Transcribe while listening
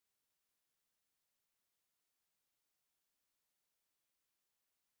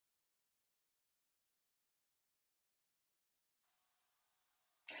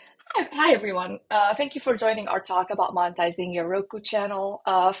Hi everyone. Thank you for joining our talk about monetizing your Roku channel.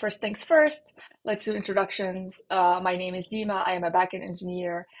 First things first, let's do introductions. My name is Deema. I am a backend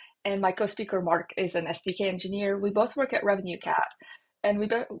engineer, and my co-speaker Mark is an SDK engineer. We both work at RevenueCat, and we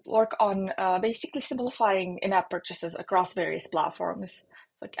work on basically simplifying in-app purchases across various platforms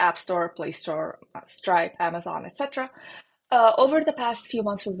like App Store, Play Store, Stripe, Amazon, etc. Over the past few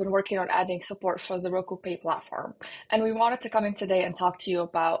months, we've been working on adding support for the Roku Pay platform, and we wanted to come in today and talk to you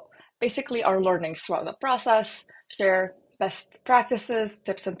about basically our learnings throughout the process, share best practices,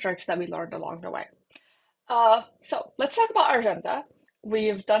 tips, and tricks that we learned along the way. So let's talk about our agenda.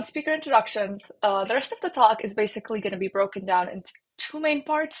 We've done speaker introductions. The rest of the talk is basically going to be broken down into two main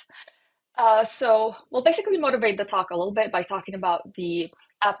parts. So we'll basically motivate the talk a little bit by talking about the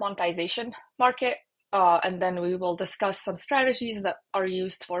app monetization market, and then we will discuss some strategies that are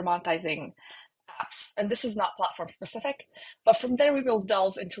used for monetizing apps. And this is not platform specific, but from there we will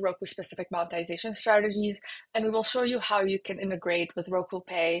delve into Roku specific monetization strategies, and we will show you how you can integrate with Roku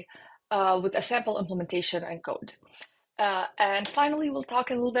Pay with a sample implementation and code. And finally, we'll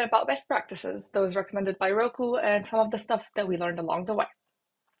talk a little bit about best practices, those recommended by Roku, and some of the stuff that we learned along the way.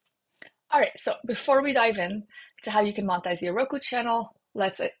 All right, so before we dive in to how you can monetize your Roku channel,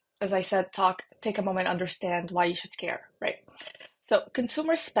 let's, as I said, take a moment, understand why you should care, right? So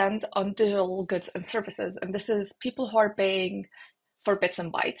consumers spend on digital goods and services, and this is people who are paying for bits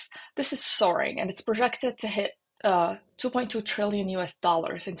and bytes. This is soaring, and it's projected to hit 2.2 trillion US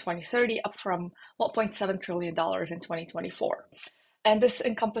dollars in 2030, up from 1.7 trillion dollars in 2024. And this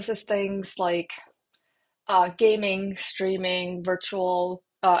encompasses things like gaming, streaming, virtual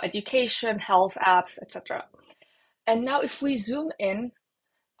education, health apps, etc. And now, if we zoom in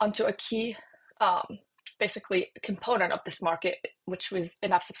onto a key, basically, component of this market, which was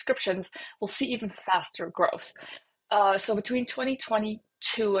in-app subscriptions, we'll see even faster growth. So between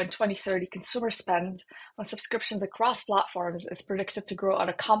 2022 and 2030, consumer spend on subscriptions across platforms is predicted to grow at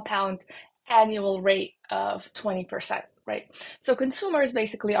a compound annual rate of 20%, right? So consumers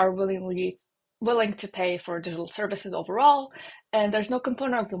basically are willing to pay for digital services overall, and there's no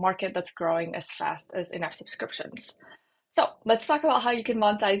component of the market that's growing as fast as in-app subscriptions. So let's talk about how you can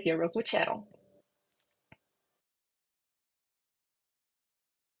monetize your Roku channel.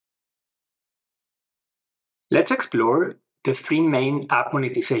 Let's explore the three main app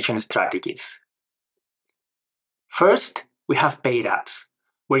monetization strategies. First, we have paid apps,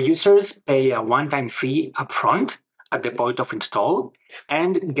 where users pay a one-time fee upfront at the point of install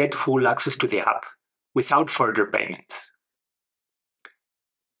and get full access to the app without further payments.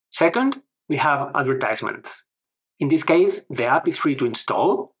 Second, we have advertisements. In this case, the app is free to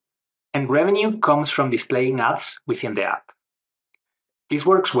install, and revenue comes from displaying ads within the app. This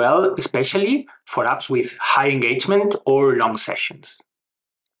works well, especially for apps with high engagement or long sessions.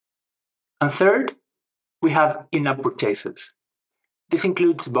 And third, we have in-app purchases. This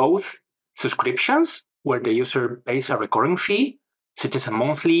includes both subscriptions, where the user pays a recurring fee, such as a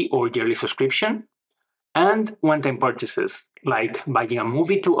monthly or yearly subscription, and one-time purchases, like buying a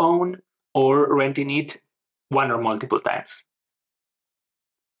movie to own or renting it one or multiple times.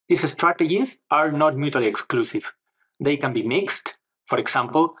 These strategies are not mutually exclusive. They can be mixed, for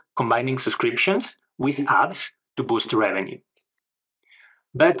example, combining subscriptions with ads to boost revenue.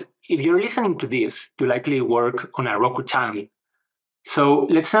 But if you're listening to this, you likely work on a Roku channel. So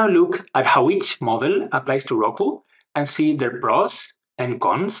let's now look at how each model applies to Roku and see their pros and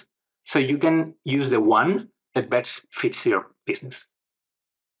cons, so you can use the one that best fits your business.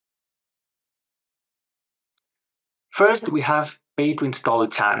 First, we have pay-to-install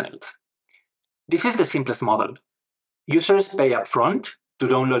channels. This is the simplest model. Users pay upfront to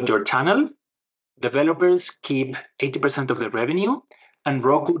download your channel, developers keep 80% of the revenue, and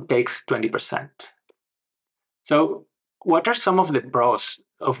Roku takes 20%. So what are some of the pros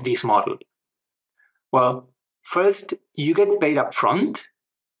of this model? Well, first, you get paid upfront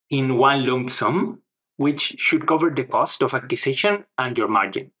in one lump sum, which should cover the cost of acquisition and your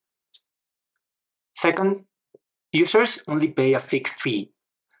margin. Second, users only pay a fixed fee,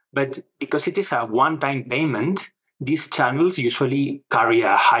 but because it is a one-time payment, these channels usually carry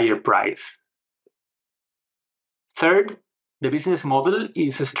a higher price. Third, the business model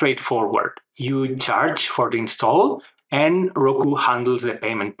is straightforward. You charge for the install, and Roku handles the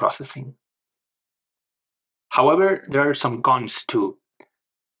payment processing. However, there are some cons too.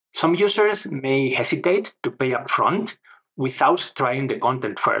 Some users may hesitate to pay upfront without trying the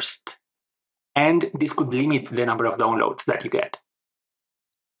content first, and this could limit the number of downloads that you get.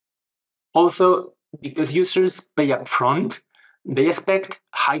 Also, because users pay upfront, they expect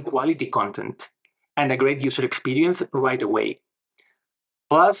high-quality content and a great user experience right away.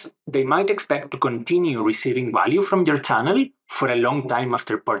 Plus, they might expect to continue receiving value from your channel for a long time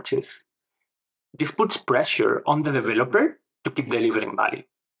after purchase. This puts pressure on the developer to keep delivering value.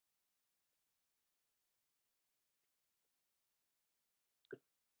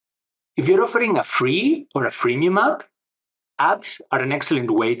 If you're offering a free or a freemium app, ads are an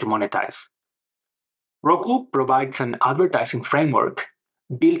excellent way to monetize. Roku provides an advertising framework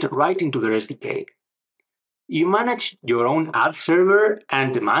built right into their SDK. You manage your own ad server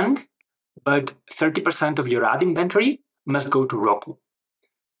and demand, but 30% of your ad inventory must go to Roku.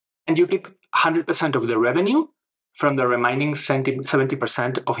 And you keep 100% of the revenue from the remaining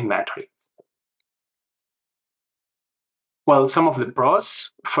 70% of inventory. Well, some of the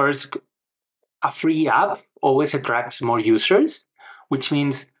pros. First, a free app always attracts more users, which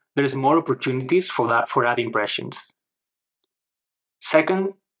means there's more opportunities for ad impressions.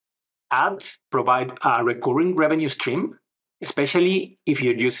 Second, ads provide a recurring revenue stream, especially if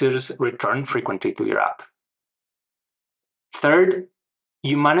your users return frequently to your app. Third,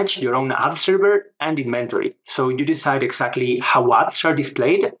 you manage your own ad server and inventory, so you decide exactly how ads are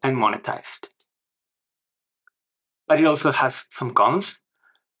displayed and monetized. But it also has some cons.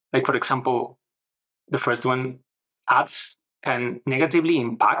 Like, for example, the first one, ads can negatively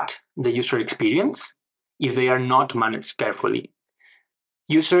impact the user experience if they are not managed carefully.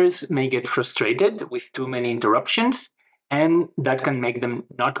 Users may get frustrated with too many interruptions, and that can make them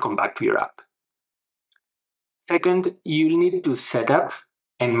not come back to your app. Second, you need to set up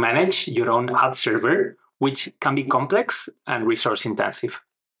and manage your own ad server, which can be complex and resource intensive.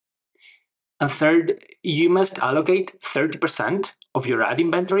 And third, you must allocate 30% of your ad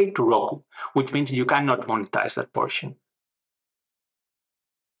inventory to Roku, which means you cannot monetize that portion.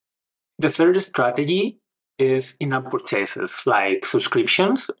 The third strategy is in-app purchases like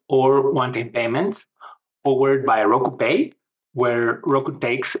subscriptions or one-time payments powered by Roku Pay, where Roku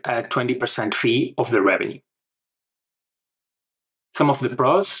takes a 20% fee of the revenue. Some of the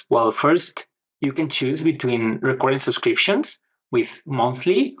pros, well, first, you can choose between recurring subscriptions with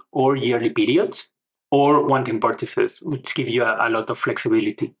monthly or yearly periods, or one-time purchases, which give you a lot of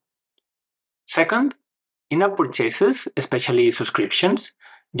flexibility. Second, in-app purchases, especially subscriptions,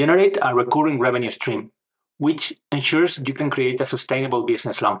 generate a recurring revenue stream, which ensures you can create a sustainable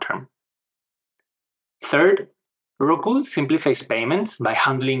business long-term. Third, Roku simplifies payments by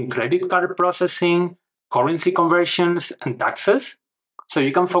handling credit card processing, currency conversions, and taxes, so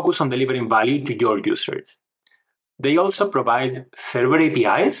you can focus on delivering value to your users. They also provide server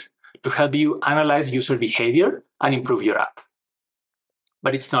APIs to help you analyze user behavior and improve your app.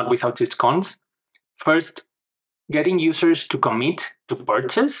 But it's not without its cons. First, getting users to commit to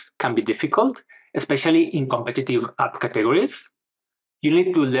purchase can be difficult, especially in competitive app categories. You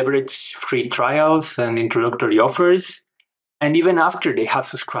need to leverage free trials and introductory offers. And even after they have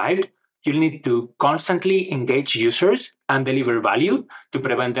subscribed, you'll need to constantly engage users and deliver value to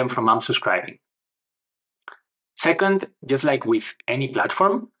prevent them from unsubscribing. Second, just like with any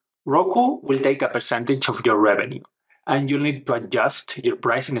platform, Roku will take a percentage of your revenue, and you'll need to adjust your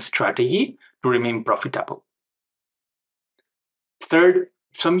pricing strategy to remain profitable. Third,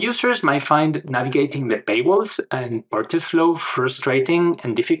 some users might find navigating the paywalls and purchase flow frustrating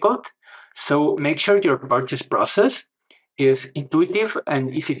and difficult, so make sure your purchase process is intuitive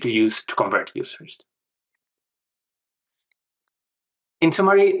and easy to use to convert users. In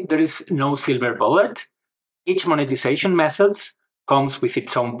summary, there is no silver bullet. Each monetization method comes with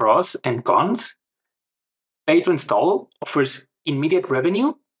its own pros and cons. Pay to install offers immediate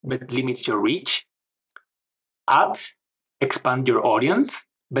revenue but limits your reach. Ads expand your audience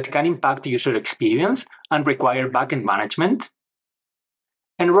but can impact user experience and require backend management.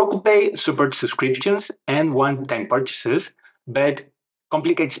 And Roku Pay supports subscriptions and one-time purchases, but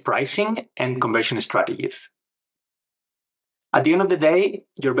complicates pricing and conversion strategies. At the end of the day,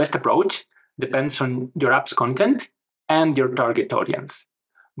 your best approach depends on your app's content and your target audience.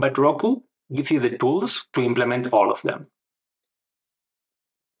 But Roku gives you the tools to implement all of them.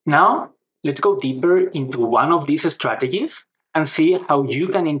 Now, let's go deeper into one of these strategies and see how you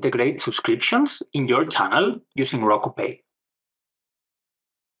can integrate subscriptions in your channel using Roku Pay.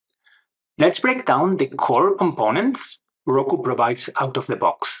 Let's break down the core components Roku provides out of the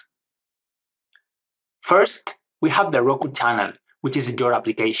box. First, we have the Roku channel, which is your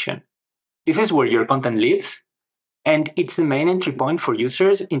application. This is where your content lives, and it's the main entry point for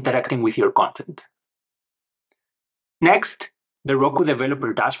users interacting with your content. Next, the Roku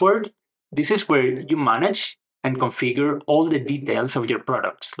developer dashboard. This is where you manage and configure all the details of your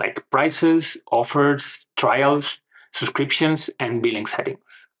products, like prices, offers, trials, subscriptions, and billing settings.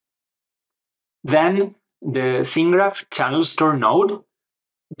 Then, the ThemeGraph channel store node.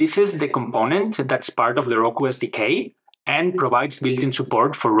 This is the component that's part of the Roku SDK and provides built-in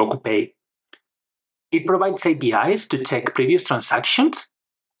support for Roku Pay. It provides APIs to check previous transactions,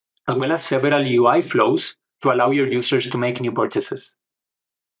 as well as several UI flows to allow your users to make new purchases.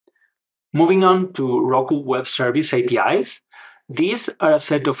 Moving on to Roku Web Service APIs, these are a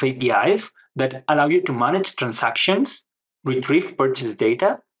set of APIs that allow you to manage transactions, retrieve purchase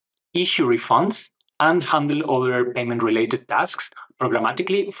data, issue refunds, and handle other payment-related tasks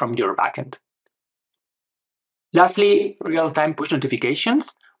programmatically from your backend. Lastly, real-time push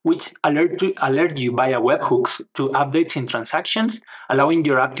notifications, which alert you via webhooks to updates in transactions, allowing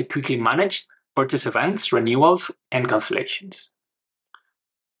your app to quickly manage purchase events, renewals, and cancellations.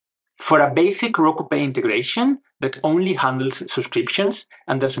 For a basic Roku Pay integration that only handles subscriptions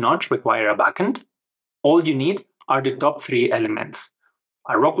and does not require a backend, all you need are the top three elements: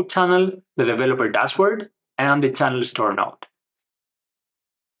 a Roku channel, the developer dashboard, and the channel store node.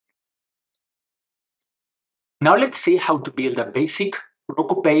 Now let's see how to build a basic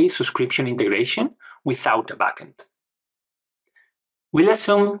Roku Pay subscription integration without a backend. We'll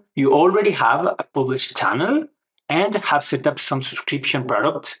assume you already have a published channel and have set up some subscription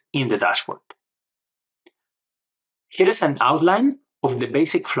products in the dashboard. Here is an outline of the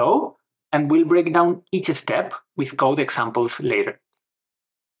basic flow, and we'll break down each step with code examples later.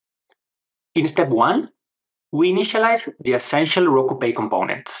 In step 1, we initialize the essential Roku Pay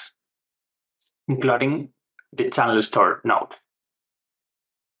components, including the channel store node.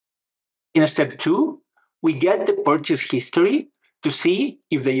 In step 2, we get the purchase history to see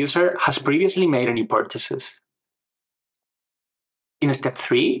if the user has previously made any purchases. In step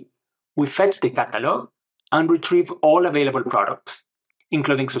 3, we fetch the catalog and retrieve all available products,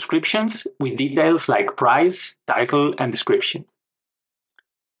 including subscriptions with details like price, title, and description.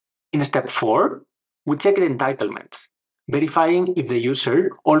 In step 4, we check the entitlements, verifying if the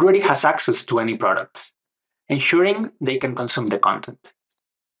user already has access to any products, ensuring they can consume the content.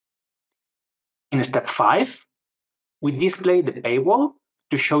 In step 5, we display the paywall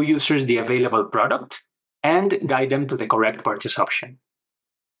to show users the available products and guide them to the correct purchase option.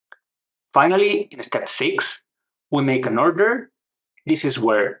 Finally, in step 6, we make an order. This is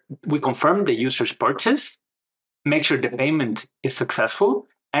where we confirm the user's purchase, make sure the payment is successful,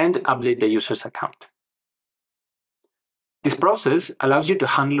 and update the user's account. This process allows you to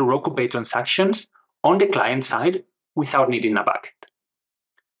handle Roku Pay transactions on the client side without needing a backend.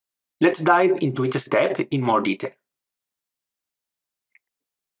 Let's dive into each step in more detail.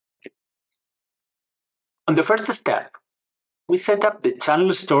 On the first step, we set up the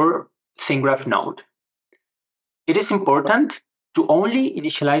channel store SyncGraph node. It is important to only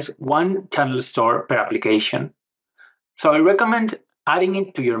initialize one channel store per application. So I recommend adding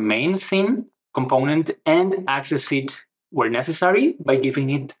it to your main scene component and access it where necessary by giving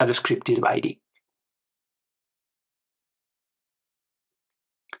it a descriptive ID.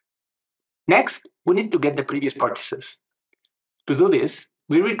 Next, we need to get the previous purchases. To do this,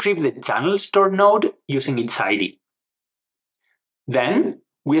 we retrieve the channel store node using its ID. Then,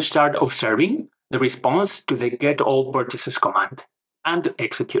 we start observing the response to the getAllPurchases command and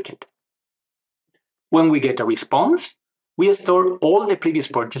execute it. When we get a response, we store all the previous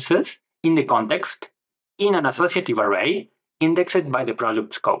purchases in the context in an associative array indexed by the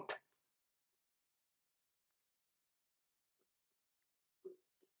product's code.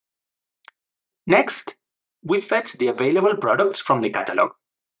 Next, we fetch the available products from the catalog.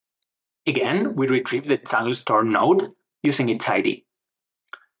 Again, we retrieve the channel store node using its ID.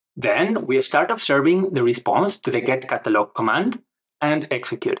 Then we start observing the response to the getCatalog command and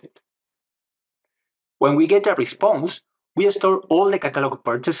execute it. When we get a response, we store all the catalog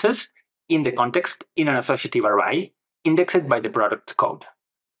purchases in the context in an associative array indexed by the product's code.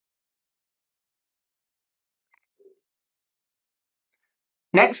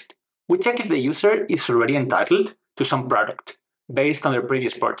 Next, we check if the user is already entitled to some product based on their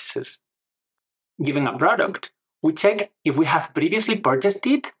previous purchases. Given a product, we check if we have previously purchased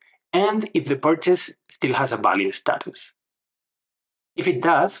it and if the purchase still has a valid status. If it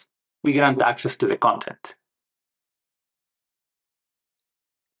does, we grant access to the content.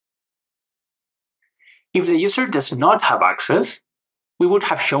 If the user does not have access, we would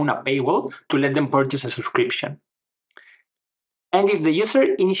have shown a paywall to let them purchase a subscription. And if the user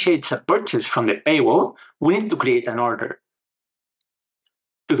initiates a purchase from the paywall, we need to create an order.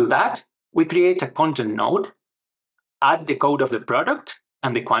 To do that, we create a content node, add the code of the product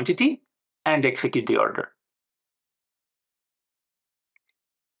and the quantity, and execute the order.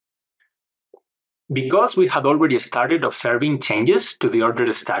 Because we had already started observing changes to the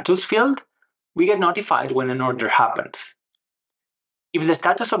order status field, we get notified when an order happens. If the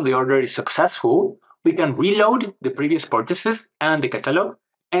status of the order is successful, we can reload the previous purchases and the catalog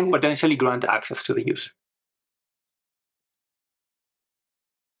and potentially grant access to the user.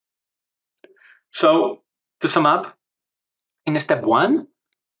 So, to sum up, in step 1,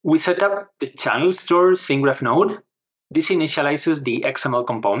 we set up the channel store SyncGraph node. This initializes the XML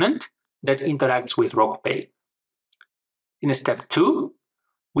component that interacts with Roku Pay. In step 2,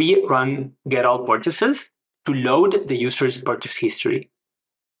 we run getAllPurchases to load the user's purchase history.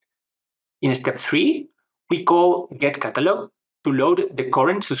 In step 3, we call getCatalog to load the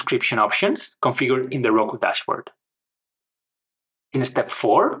current subscription options configured in the Roku dashboard. In step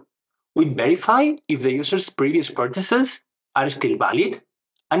 4, we verify if the user's previous purchases are still valid,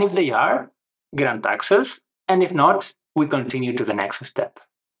 and if they are, grant access, and if not, we continue to the next step.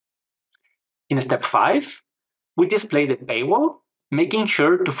 In step 5, we display the paywall, making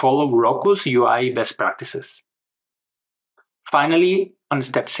sure to follow Roku's UI best practices. Finally, on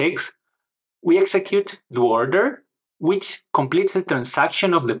step 6, we execute the order, which completes the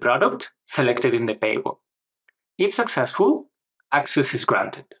transaction of the product selected in the paywall. If successful, access is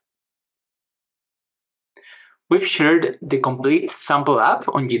granted. We've shared the complete sample app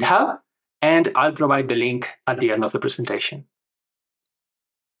on GitHub, and I'll provide the link at the end of the presentation.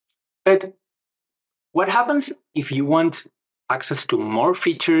 But what happens if you want access to more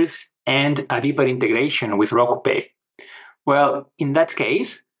features and a deeper integration with Roku Pay? Well, in that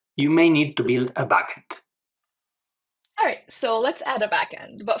case, you may need to build a backend. All right, so let's add a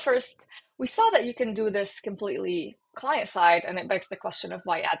backend. But first, we saw that you can do this completely client-side, and it begs the question of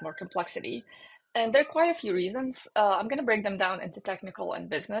why add more complexity. And there are quite a few reasons. I'm going to break them down into technical and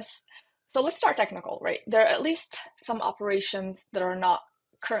business. So let's start technical, right? There are at least some operations that are not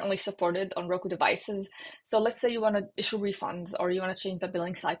currently supported on Roku devices. So let's say you want to issue refunds or you want to change the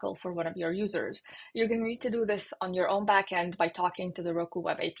billing cycle for one of your users. You're going to need to do this on your own backend by talking to the Roku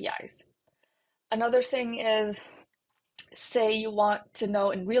web APIs. Another thing is, say you want to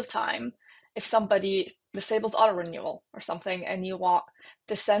know in real time if somebody disables auto renewal or something, and you want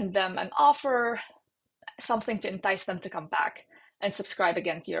to send them an offer, something to entice them to come back and subscribe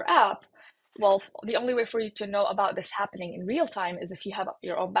again to your app. Well, the only way for you to know about this happening in real time is if you have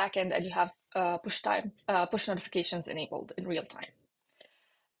your own backend and you have push notifications enabled in real time.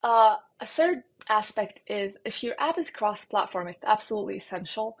 A third aspect is if your app is cross-platform, it's absolutely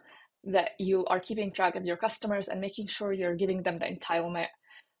essential that you are keeping track of your customers and making sure you're giving them the entitlement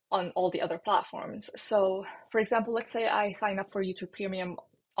on all the other platforms. So, for example, let's say I sign up for YouTube Premium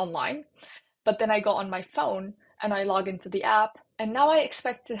online, but then I go on my phone and I log into the app, and now I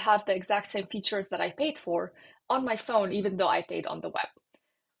expect to have the exact same features that I paid for on my phone, even though I paid on the web.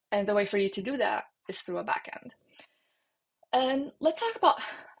 And the way for you to do that is through a backend. And let's talk about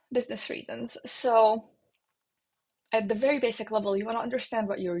business reasons. So, at the very basic level, you want to understand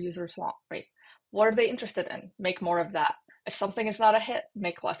what your users want, right? What are they interested in? Make more of that. If something is not a hit,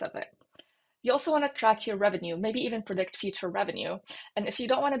 make less of it. You also want to track your revenue, maybe even predict future revenue. And if you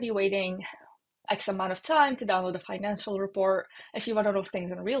don't want to be waiting X amount of time to download a financial report, if you want to know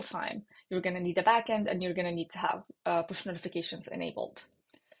things in real time, you're going to need a backend and you're going to need to have push notifications enabled.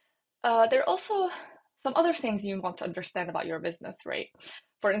 There are also some other things you want to understand about your business, right?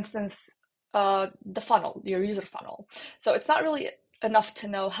 For instance, the funnel, your user funnel. So it's not really enough to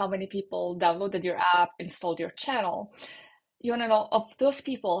know how many people downloaded your app, installed your channel. You want to know of those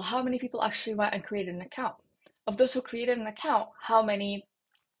people, how many people actually went and created an account. Of those who created an account, how many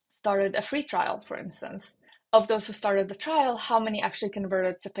started a free trial, for instance. Of those who started the trial, how many actually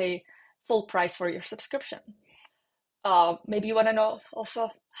converted to pay full price for your subscription. Maybe you want to know also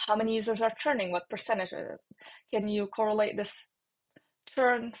how many users are churning, what percentage. Can you correlate this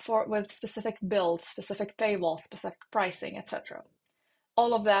churn with specific builds, specific paywall, specific pricing, etc.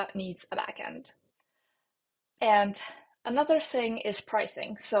 All of that needs a backend. And another thing is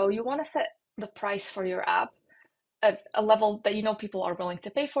pricing. So you want to set the price for your app at a level that you know people are willing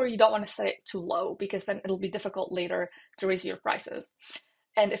to pay for. You don't want to set it too low because then it'll be difficult later to raise your prices.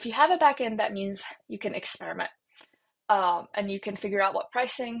 And if you have a backend, that means you can experiment. And you can figure out what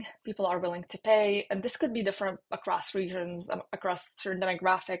pricing people are willing to pay. And this could be different across regions, across certain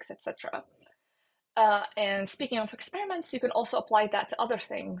demographics, etc. And speaking of experiments, you can also apply that to other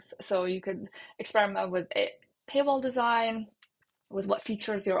things. So you could experiment with a paywall design, with what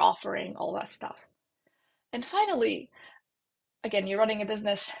features you're offering, all that stuff. And finally, again, you're running a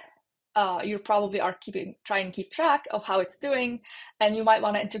business. You probably are trying to keep track of how it's doing, and you might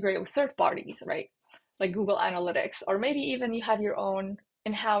want to integrate with third parties, right? Like Google Analytics, or maybe even you have your own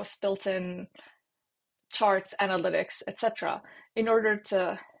in-house built-in charts, analytics, etc. In order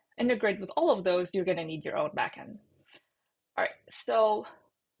to integrate with all of those, you're going to need your own backend. All right, so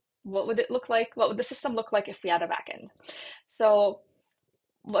what would it look like? What would the system look like if we had a backend? So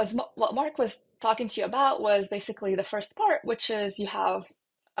what Mark was talking to you about was basically the first part, which is you have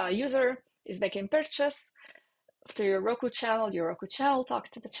a user is making purchase to your Roku channel talks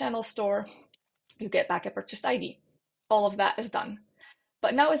to the channel store, you get back a purchase ID. All of that is done.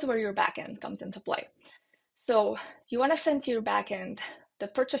 But now is where your backend comes into play. So you want to send to your backend the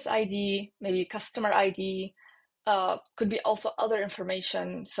purchase ID, maybe customer ID, could be also other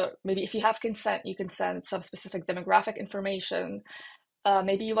information. So maybe if you have consent, you can send some specific demographic information.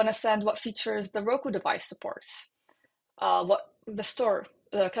 Maybe you want to send what features the Roku device supports, what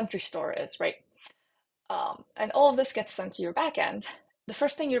the country store is, right? And all of this gets sent to your backend. The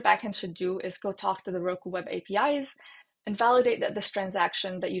first thing your backend should do is go talk to the Roku web APIs and validate that this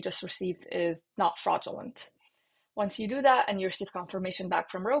transaction that you just received is not fraudulent. Once you do that and you receive confirmation back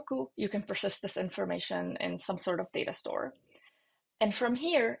from Roku, you can persist this information in some sort of data store. And from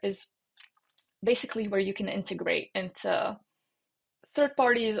here is basically where you can integrate into third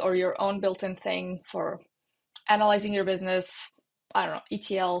parties or your own built-in thing for analyzing your business. I don't know,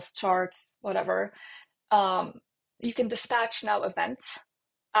 ETLs, charts, whatever. You can dispatch now events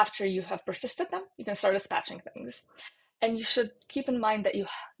after you have persisted them. You can start dispatching things. And you should keep in mind that you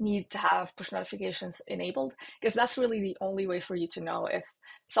need to have push notifications enabled because that's really the only way for you to know if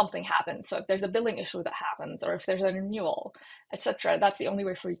something happens. So if there's a billing issue that happens or if there's a renewal, etc., that's the only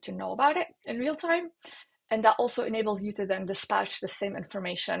way for you to know about it in real time. And that also enables you to then dispatch the same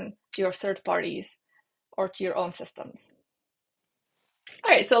information to your third parties or to your own systems.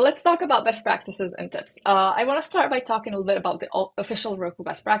 All right, so let's talk about best practices and tips. I want to start by talking a little bit about the official Roku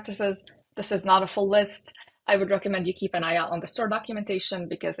best practices. This is not a full list. I would recommend you keep an eye out on the store documentation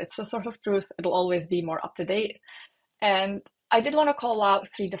because it's a source of truth. It'll always be more up to date. And I did want to call out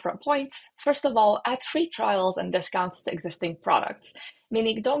 3 different points. First of all, add free trials and discounts to existing products,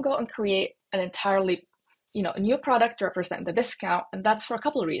 meaning don't go and create an entirely new product to represent the discount. And that's for a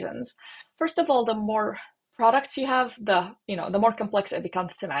couple of reasons. First of all, the more products you have, the more complex it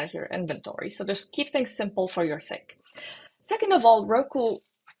becomes to manage your inventory. So just keep things simple for your sake. Second of all, Roku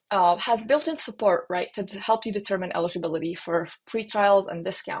has built-in support, right, to help you determine eligibility for free trials and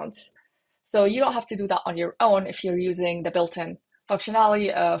discounts. So you don't have to do that on your own if you're using the built-in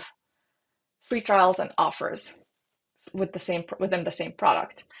functionality of free trials and offers within the same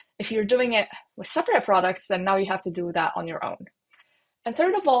product. If you're doing it with separate products, then now you have to do that on your own. And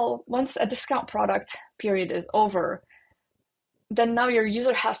third of all, once a discount product period is over, then now your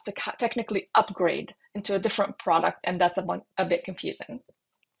user has to technically upgrade into a different product, and that's a bit confusing.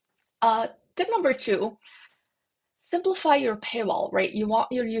 Tip number 2, simplify your paywall, right? You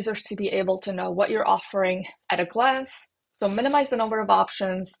want your users to be able to know what you're offering at a glance. So minimize the number of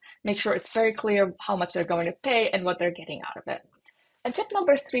options, make sure it's very clear how much they're going to pay and what they're getting out of it. And tip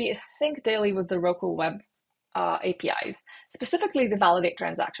number 3 is sync daily with the Roku web APIs, specifically the validate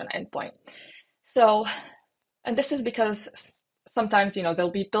transaction endpoint. So, and this is because sometimes,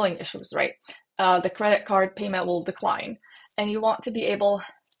 there'll be billing issues, right? The credit card payment will decline, and you want to be able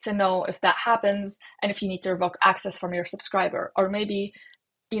to know if that happens and if you need to revoke access from your subscriber. Or maybe,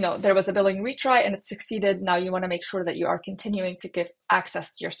 there was a billing retry and it succeeded. Now you want to make sure that you are continuing to give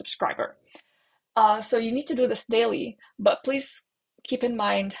access to your subscriber. So you need to do this daily, but please keep in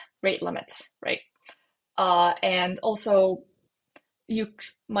mind rate limits, right? And also, you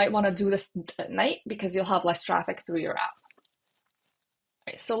might want to do this at night because you'll have less traffic through your app.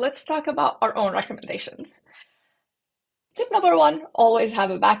 Right, so let's talk about our own recommendations. Tip number 1, always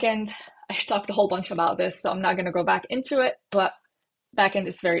have a backend. I talked a whole bunch about this, so I'm not going to go back into it, but backend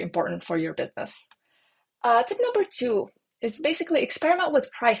is very important for your business. Tip number 2 is basically experiment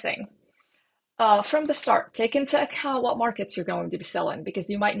with pricing. From the start, take into account what markets you're going to be selling because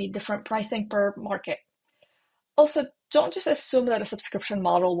you might need different pricing per market. Also, don't just assume that a subscription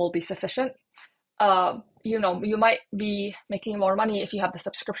model will be sufficient. You might be making more money if you have the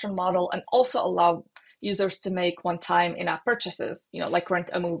subscription model and also allow users to make one-time in-app purchases, like rent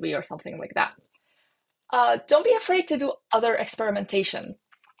a movie or something like that. Don't be afraid to do other experimentation,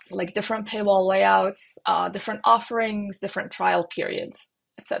 like different paywall layouts, different offerings, different trial periods,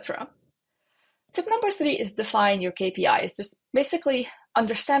 etc. Tip number 3 is define your KPIs. Just basically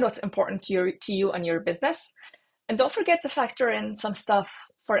understand what's important to you and your business. And don't forget to factor in some stuff,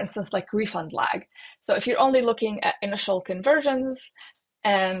 for instance, like refund lag. So if you're only looking at initial conversions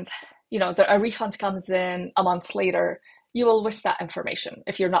and a refund comes in a month later, you will miss that information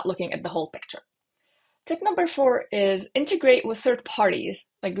if you're not looking at the whole picture. Tip number 4 is integrate with third parties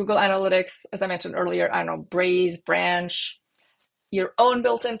like Google Analytics, as I mentioned earlier, Braze, Branch, your own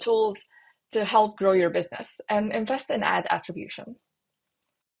built-in tools. to help grow your business and invest in ad attribution.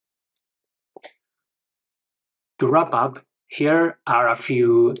 To wrap up, here are a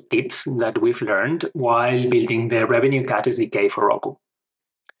few tips that we've learned while building the RevenueCat SDK for Roku.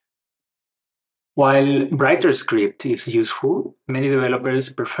 While BrightersScript is useful, many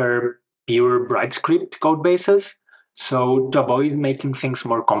developers prefer pure BrightScript code bases. So to avoid making things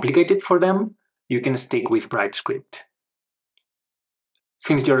more complicated for them, you can stick with BrightScript.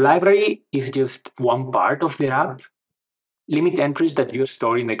 Since your library is just one part of the app, limit entries that you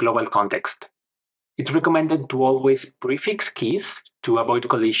store in the global context. It's recommended to always prefix keys to avoid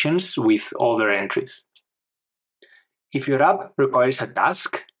collisions with other entries. If your app requires a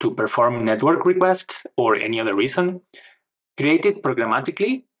task to perform network requests or any other reason, create it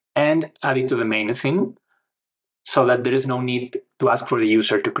programmatically and add it to the main scene so that there is no need to ask for the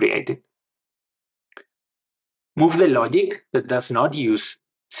user to create it. Move the logic that does not use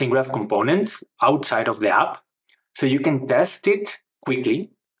SyncGraph components outside of the app so you can test it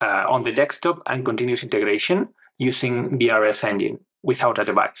quickly on the desktop and continuous integration using BRS engine without a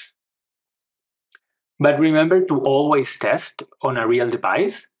device. But remember to always test on a real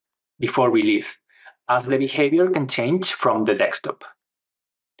device before release, as the behavior can change from the desktop.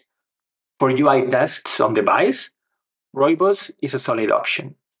 For UI tests on device, Rooibos is a solid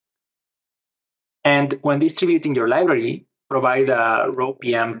option. And when distributing your library, provide a raw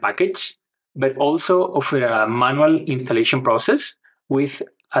PM package, but also offer a manual installation process with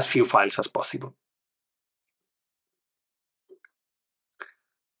as few files as possible.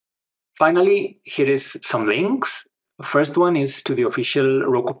 Finally, here is some links. First one is to the official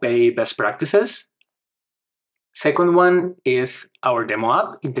Roku Pay best practices. Second one is our demo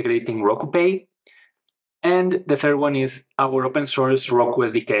app integrating Roku Pay. And the third one is our open source Roku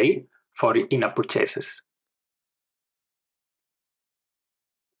SDK for in-app purchases.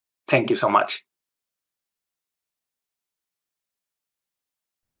 Thank you so much.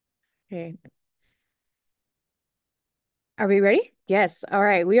 Okay. Are we ready? Yes. All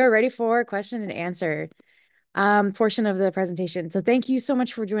right. We are ready for question and answer portion of the presentation. So thank you so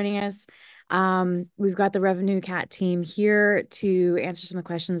much for joining us. We've got the RevenueCat team here to answer some of the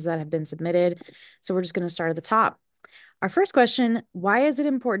questions that have been submitted. So we're just going to start at the top. Our first question, why is it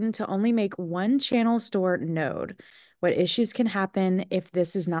important to only make one channel store node? What issues can happen if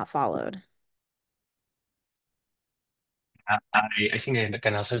this is not followed? I think I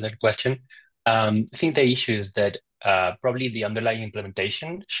can answer that question. I think the issue is that probably the underlying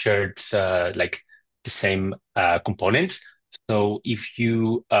implementation shares like the same components. So if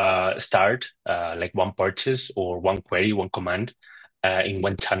you start like one purchase or one query, one command in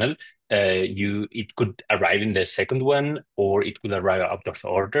one channel, it could arrive in the second one, or it could arrive out of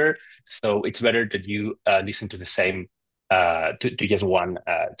order. So it's better that you listen to the same to just one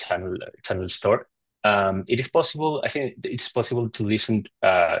channel store. It is possible, I think it's possible to listen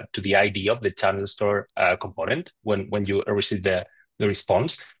to the ID of the channel store component when you receive the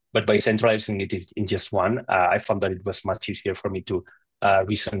response. But by centralizing it in just one, I found that it was much easier for me to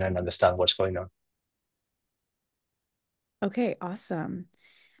reason and understand what's going on. Okay, awesome.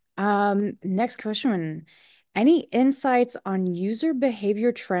 Next question. Any insights on user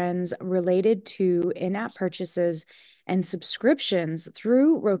behavior trends related to in-app purchases and subscriptions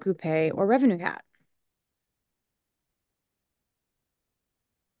through Roku Pay or RevenueCat?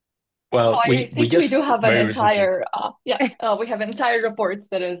 Well, I we think we do just have an very recently. entire, we have entire reports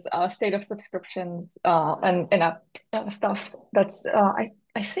that is state of subscriptions and in-app stuff. That's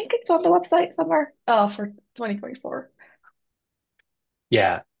I think it's on the website somewhere for 2024.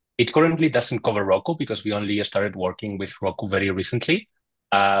 Yeah, it currently doesn't cover Roku because we only started working with Roku very recently.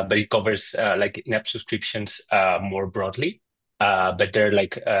 But it covers like in-app subscriptions more broadly. But there are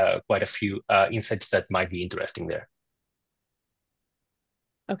like quite a few insights that might be interesting there.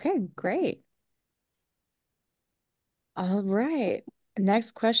 Okay, great. All right.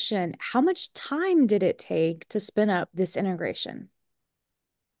 Next question. How much time did it take to spin up this integration?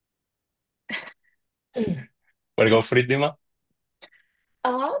 Want to go for it, Dima?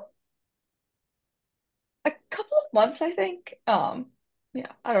 Um, a couple of months, I think.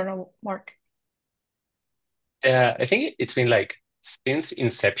 Yeah, I don't know, Mark. I think it's been like since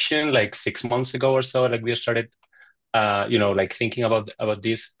inception, like 6 months ago or so, like we started, like thinking about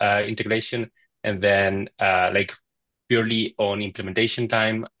this integration, and then like purely on implementation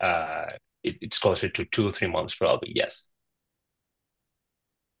time, it's closer to 2 or 3 months probably. Yes.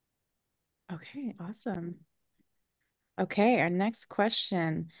 Okay, awesome. Okay, our next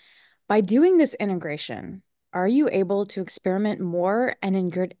question. By doing this integration, are you able to experiment more and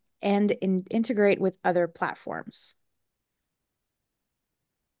integrate with other platforms?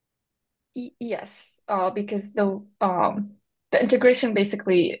 Yes, because the integration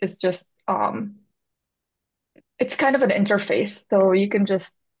basically is just it's kind of an interface. So you can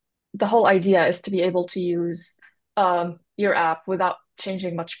just the whole idea is to be able to use your app without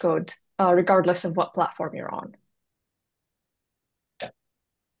changing much code, regardless of what platform you're on.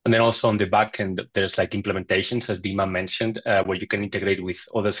 And then also on the back end, there's like implementations, as Deema mentioned, where you can integrate with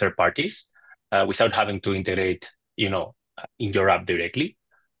other third parties without having to integrate, in your app directly.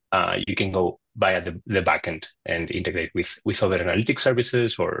 You can go via the backend and integrate with other analytics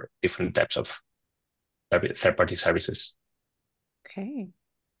services or different types of third-party services. Okay.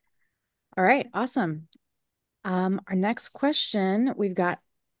 All right, awesome. Our next question we've got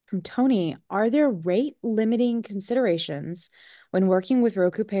from Tony. Are there rate limiting considerations when working with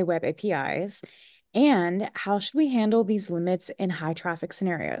Roku Pay web APIs? And how should we handle these limits in high traffic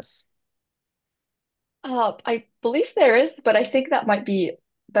scenarios? I believe there is, but I think that might be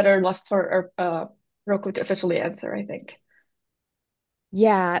better left for Roku to officially answer, I think.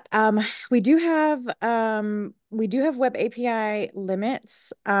 Yeah, we do have web API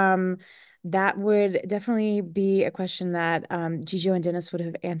limits. That would definitely be a question that Gijo and Dennis would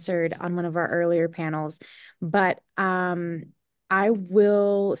have answered on one of our earlier panels. But I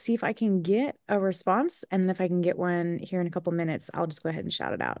will see if I can get a response, and if I can get one here in a couple minutes, I'll just go ahead and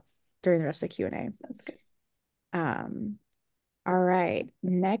shout it out during the rest of the Q&A. That's good. All right,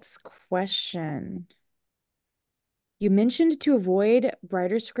 next question. You mentioned to avoid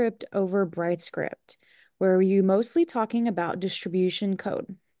brighter script over bright script. Were you mostly talking about distribution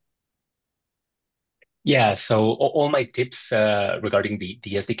code? Yeah, so all my tips regarding the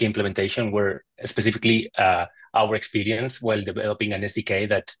SDK implementation were specifically our experience while developing an SDK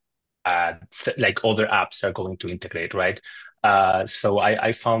that like other apps are going to integrate, right? So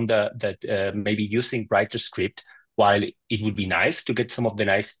I found that maybe using Brighter Script, while it would be nice to get some of the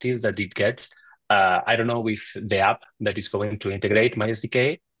niceties that it gets, I don't know if the app that is going to integrate my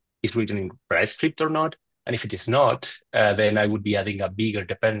SDK is written in Brighter Script or not. And if it is not, then I would be adding a bigger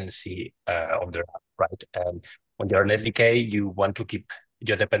dependency on their app, right? And when you're an SDK, you want to keep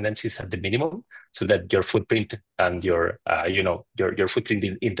your dependencies at the minimum so that your footprint and your footprint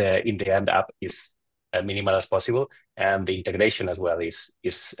in the end app is minimal as possible, and the integration as well is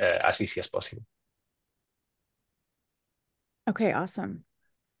as easy as possible. Okay, awesome.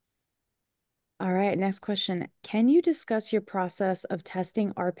 All right, next question. Can you discuss your process of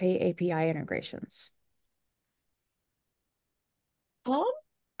testing RPay API integrations? Um,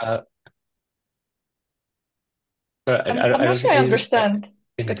 Uh, I'm I not don't sure think I understand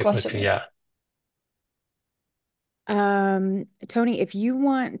I the get the question. question. Yeah. Tony, if you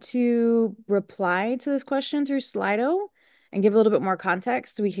want to reply to this question through Slido and give a little bit more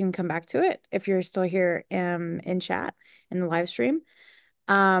context, we can come back to it if you're still here in chat in the live stream.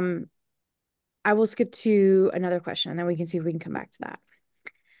 I will skip to another question and then we can see if we can come back to that.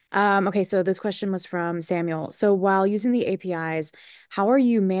 Okay, so this question was from Samuel. So while using the APIs, how are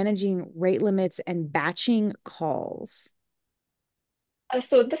you managing rate limits and batching calls?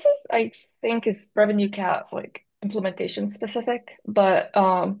 So this is, I think, is RevenueCat like implementation specific, but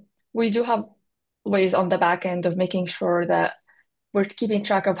we do have ways on the back end of making sure that we're keeping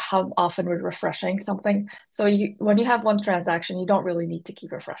track of how often we're refreshing something. So when you have one transaction, you don't really need to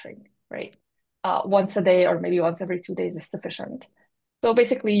keep refreshing, right? Once a day or maybe once every 2 days is sufficient. So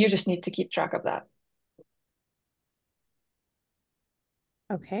basically, you just need to keep track of that.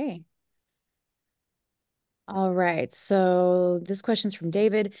 Okay. All right. So this question's from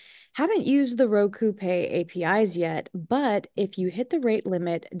David. Haven't used the Roku Pay APIs yet, but if you hit the rate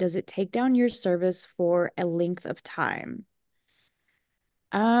limit, does it take down your service for a length of time?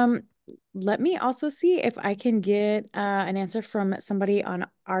 Um, Let me also see if I can get an answer from somebody on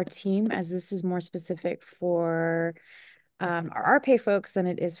our team, as this is more specific for our RPay folks than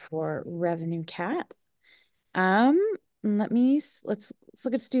it is for RevenueCat. Let's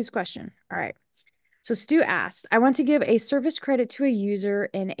look at Stu's question. All right. So Stu asked, I want to give a service credit to a user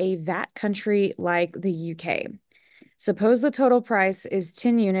in a VAT country like the UK. Suppose the total price is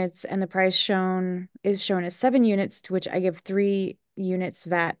 10 units and the price is shown as 7 units, to which I give 3 units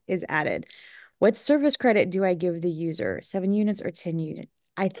VAT is added. What service credit do I give the user? 7 units or 10 units?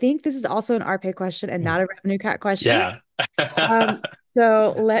 I think this is also an RPay question and not a RevenueCat question. Yeah.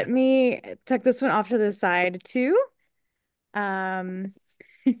 So let me tuck this one off to the side too. Um,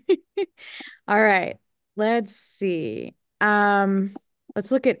 all right, let's see.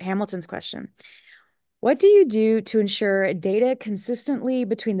 Let's look at Hamilton's question. What do you do to ensure data consistently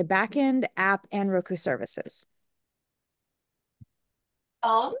between the backend, app, and Roku services?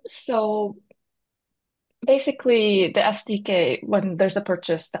 So basically, the SDK, when there's a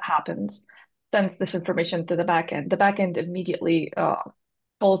purchase that happens, sends this information to the backend. The backend immediately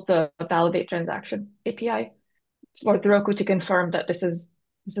calls the validate transaction API for the Roku to confirm that this is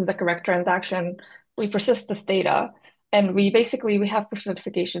the correct transaction. We persist this data, and we have push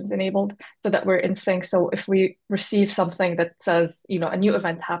notifications enabled so that we're in sync. So if we receive something that says, a new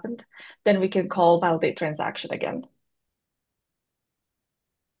event happened, then we can call validate transaction again.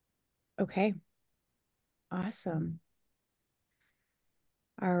 Okay. Awesome.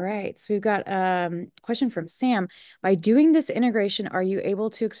 All right. So we've got a question from Sam. By doing this integration, are you able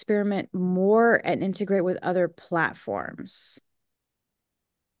to experiment more and integrate with other platforms?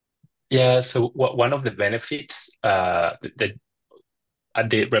 Yeah, so one of the benefits that the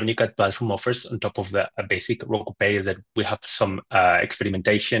RevenueCat platform offers on top of a basic Roku Pay is that we have some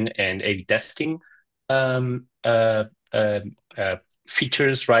experimentation and A/B testing um, uh, uh, uh,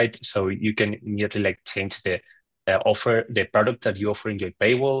 features, right? So you can immediately change the offer, the product that you offer in your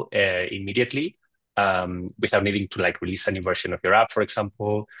paywall immediately without needing to release a new version of your app, for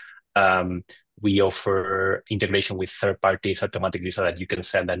example. Um, we offer integration with third parties automatically so that you can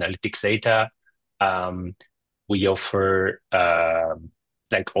send analytics data. Um, we offer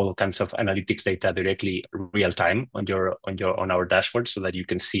all kinds of analytics data directly real time on our dashboard, so that you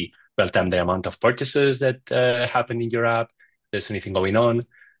can see real time the amount of purchases that happen in your app. If there's anything going on.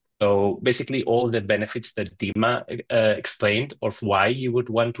 So basically, all the benefits that Deema explained of why you would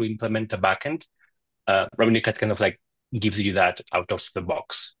want to implement a backend, RevenueCat kind of gives you that out of the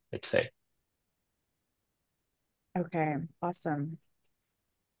box, let's say. Okay, awesome.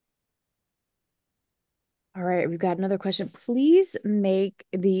 All right, we've got another question. Please make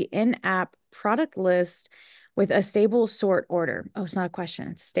the in-app product list with a stable sort order. Oh, it's not a question,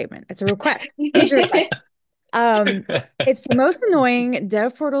 it's a statement. It's a request. It's a request. It's the most annoying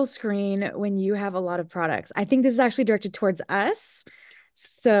dev portal screen when you have a lot of products. I think this is actually directed towards us.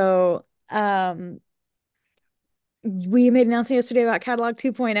 So, we made an announcement yesterday about Catalog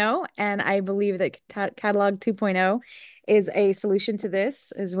 2.0, and I believe that Catalog 2.0 is a solution to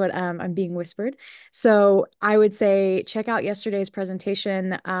this, is what I'm being whispered. So I would say check out yesterday's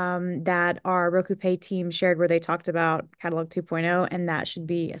presentation that our Roku Pay team shared, where they talked about Catalog 2.0, and that should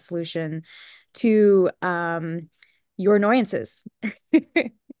be a solution to your annoyances.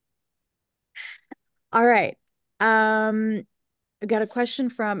 All right. I got a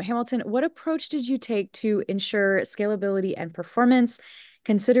question from Hamilton. What approach did you take to ensure scalability and performance,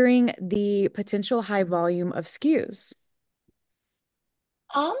 considering the potential high volume of SKUs?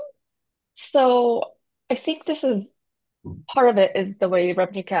 Um, so I think this is part of it is the way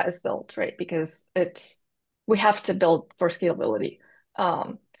RevenueCat is built, right? Because we have to build for scalability.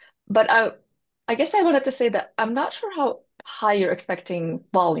 Um, but I guess I wanted to say that I'm not sure how high you're expecting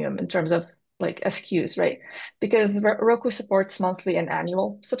volume in terms of SKUs, right? Because Roku supports monthly and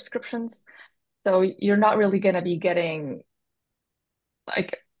annual subscriptions. So you're not really going to be getting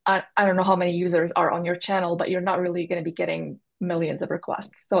I don't know how many users are on your channel, but you're not really going to be getting millions of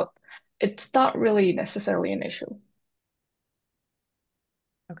requests. So it's not really necessarily an issue.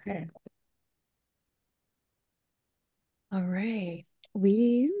 Okay. All right.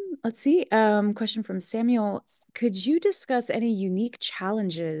 Let's see. Question from Samuel. Could you discuss any unique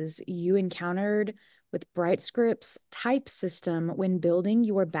challenges you encountered with BrightScript's type system when building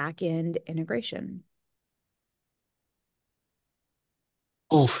your backend integration?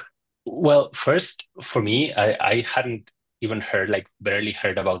 Oh, well, first for me, I hadn't even heard, barely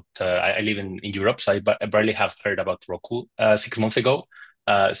heard about. I live in Europe, so I barely have heard about Roku 6 months ago.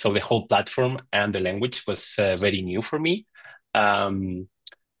 So the whole platform and the language was very new for me. Um,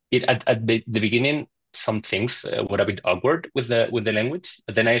 at the beginning, some things were a bit awkward with the language,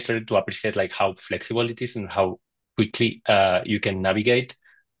 but then I started to appreciate how flexible it is and how quickly you can navigate.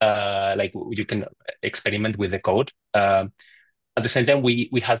 You can experiment with the code. At the same time, we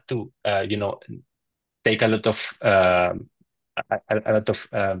had to take a lot of a lot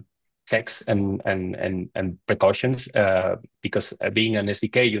of checks and precautions because being an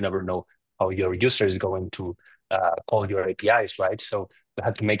SDK, you never know how your user is going to call your APIs, right? So we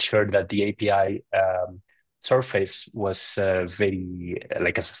had to make sure that the API surface was very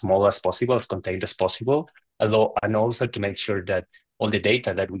as small as possible, as contained as possible, although and also to make sure that all the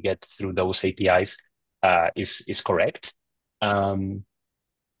data that we get through those APIs is correct. Um,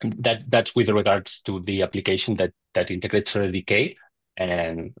 that's with regards to the application that integrates SDK,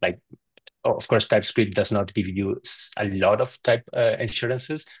 and of course TypeScript does not give you a lot of type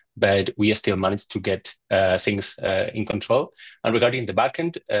insurances, but we still managed to get things in control. And regarding the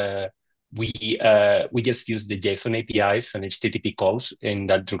backend, we just use the JSON APIs and HTTP calls. In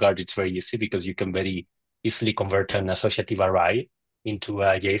that regard, it's very easy because you can very easily convert an associative array into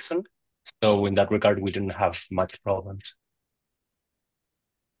a JSON. So in that regard, we didn't have much problems.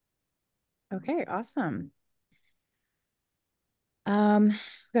 Okay, awesome. We've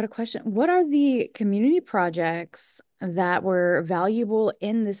got a question. What are the community projects that were valuable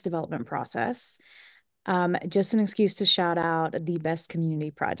in this development process? Just an excuse to shout out the best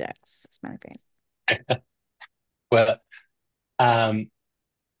community projects. Smiley face. Well,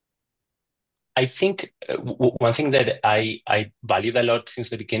 I think one thing that I valued a lot since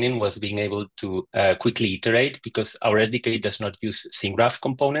the beginning was being able to quickly iterate, because our SDK does not use SingGraph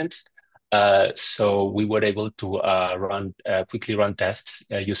components. So we were able to quickly run tests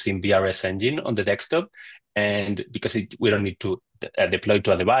using VRS Engine on the desktop. And because we don't need to deploy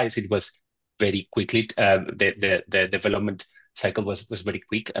to a device, it was very quickly, the development cycle was very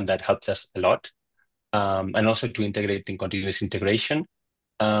quick, and that helped us a lot. And also to integrate in continuous integration.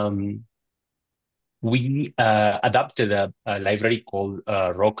 We adapted a library called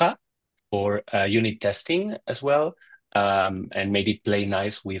Roka for unit testing as well, and made it play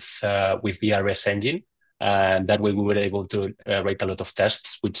nice with VRS Engine. And that way we were able to write a lot of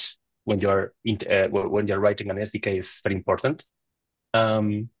tests, which when you're writing an SDK is very important.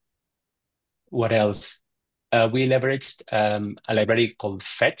 What else? We leveraged a library called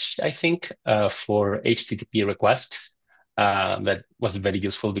Fetch, I think, for HTTP requests. That was very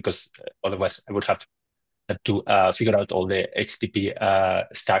useful, because otherwise I would have to figure out all the HTTP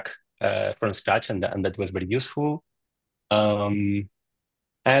stack from scratch, and that was very useful. And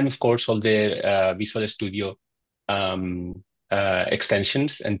of course, all the Visual Studio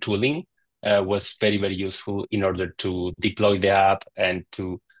extensions and tooling was very, very useful in order to deploy the app and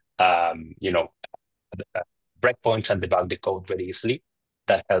to, breakpoints and debug the code very easily.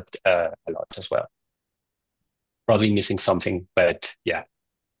 That helped a lot as well. Probably missing something, but yeah.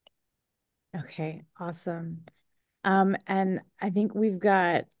 Okay, awesome. And I think we've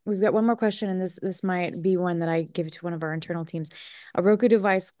got one more question, and this might be one that I give to one of our internal teams. A Roku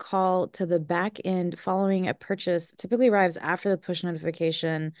device call to the back end following a purchase typically arrives after the push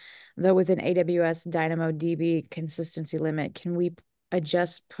notification, though with an AWS DynamoDB consistency limit. Can we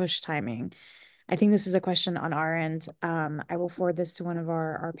adjust push timing? I think this is a question on our end. I will forward this to one of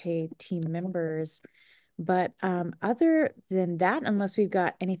our pay team members. But other than that, unless we've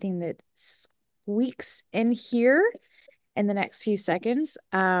got anything that squeaks in here in the next few seconds,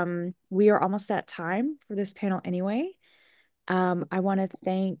 we are almost at time for this panel anyway. I want to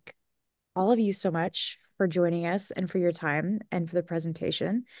thank all of you so much for joining us and for your time and for the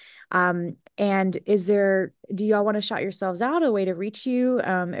presentation. And do y'all want to shout yourselves out, a way to reach you?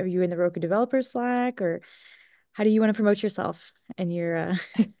 Are you in the Roku developer Slack, or how do you want to promote yourself and your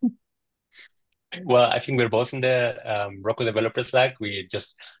Well, I think we're both in the Roku developer Slack. We're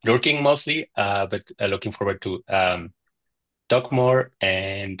just lurking mostly, but looking forward to talk more.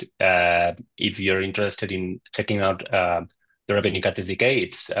 And if you're interested in checking out the RevenueCat SDK,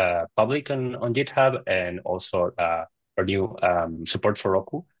 it's public on GitHub, and also our new support for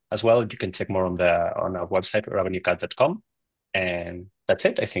Roku as well. You can check more on our website, RevenueCat.com. And that's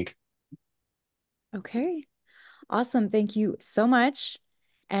it, I think. Okay, awesome. Thank you so much.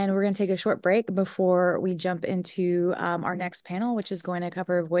 And we're going to take a short break before we jump into our next panel, which is going to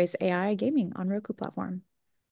cover voice AI gaming on Roku platform.